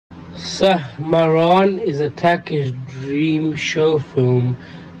Shahmaran is a Turkish Dream show film.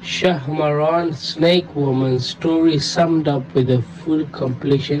 Shahmaran Snake Woman story summed up with a full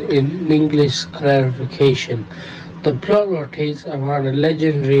completion in English clarification. The plot rotates around a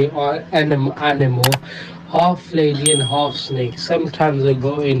legendary animal, half lady and half snake. Sometimes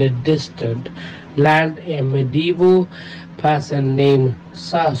ago in a distant land, a medieval person named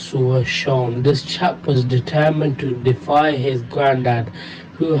Sahsu was shown. This chap was determined to defy his granddad,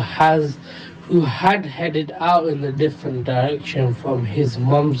 who has who had headed out in a different direction from his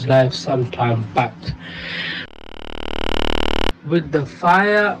mom's life some time back. With the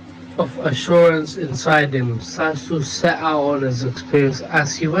fire of assurance inside him, Sahsu set out on his experience.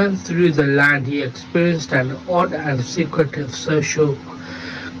 As he went through the land, he experienced an odd and secretive social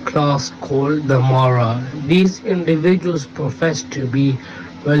class called the Mara. These individuals professed to be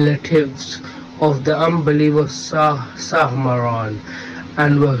relatives of the unbeliever Sahmaran,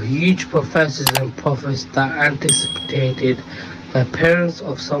 and were huge professors and prophets that anticipated the appearance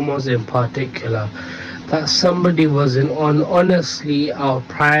of someone in particular. That somebody was honestly our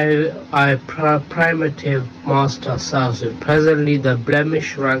primitive master Sahsu. Presently the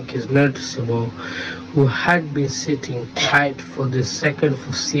Blemish rank is noticeable, who had been sitting tight for the second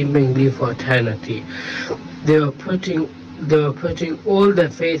for seemingly for eternity. They were putting all their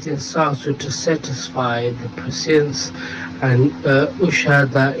faith in Sahsu to satisfy the prescience and usher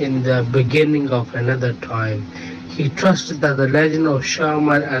that in the beginning of another time. He trusted that the legend of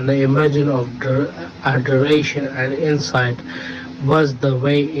Shahmaran and the emergence of adoration and insight was the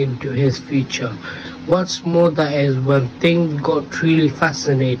way into his future. What's more, that is when things got truly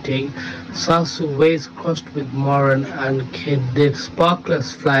fascinating. Sahsu's ways crossed with Maran, and did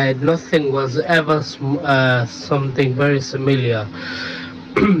sparklers fly. Nothing was ever something very similar.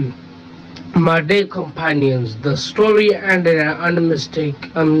 My dear companions, the story ended an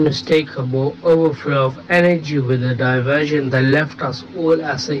unmistakable overflow of energy with a diversion that left us all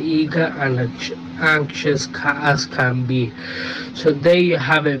as eager and anxious as can be. So there you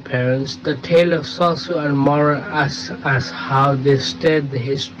have it, parents, the tale of Sahsu and Maran as how they stirred the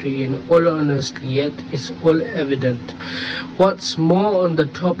history in all honesty, yet it's all evident. What's more, on the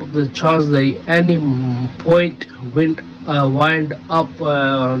top of the charts, at any point wind up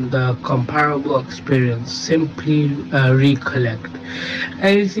on the comparable experience. Simply recollect.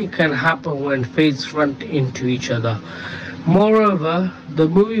 Anything can happen when fates run into each other. Moreover, the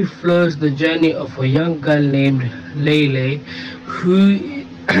movie follows the journey of a young girl named Lele, who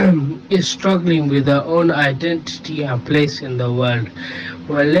is struggling with her own identity and place in the world.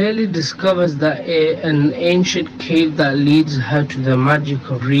 When Lele discovers that an ancient cave that leads her to the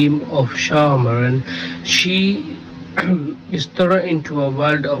magical dream of Shahmaran, she is thrown into a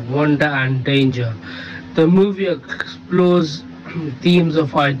world of wonder and danger. The movie explores themes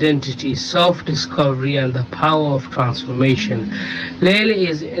of identity, self-discovery, and the power of transformation. Lele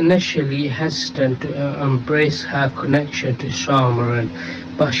is initially hesitant to embrace her connection to Shahmaran,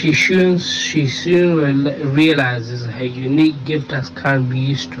 but she soon realizes her unique gift as can be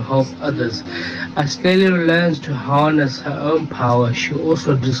used to help others. As Lele learns to harness her own power, she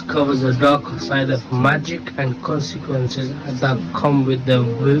also discovers the darker side of magic and consequences that come with the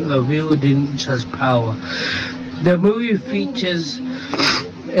wielding such power. The movie features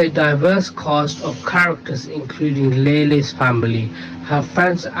a diverse cast of characters including Lele's family, her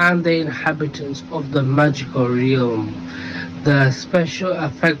friends, and the inhabitants of the magical realm. The special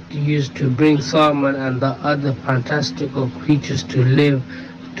effects used to bring Sahmaran and the other fantastical creatures to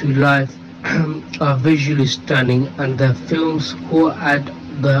life are visually stunning, and the film's score adds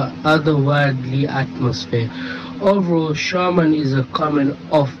the otherworldly atmosphere. Overall, Shahmaran is a coming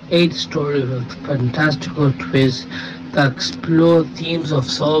of age story with fantastical twists that explore themes of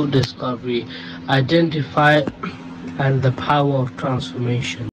self-discovery, identity, and the power of transformation.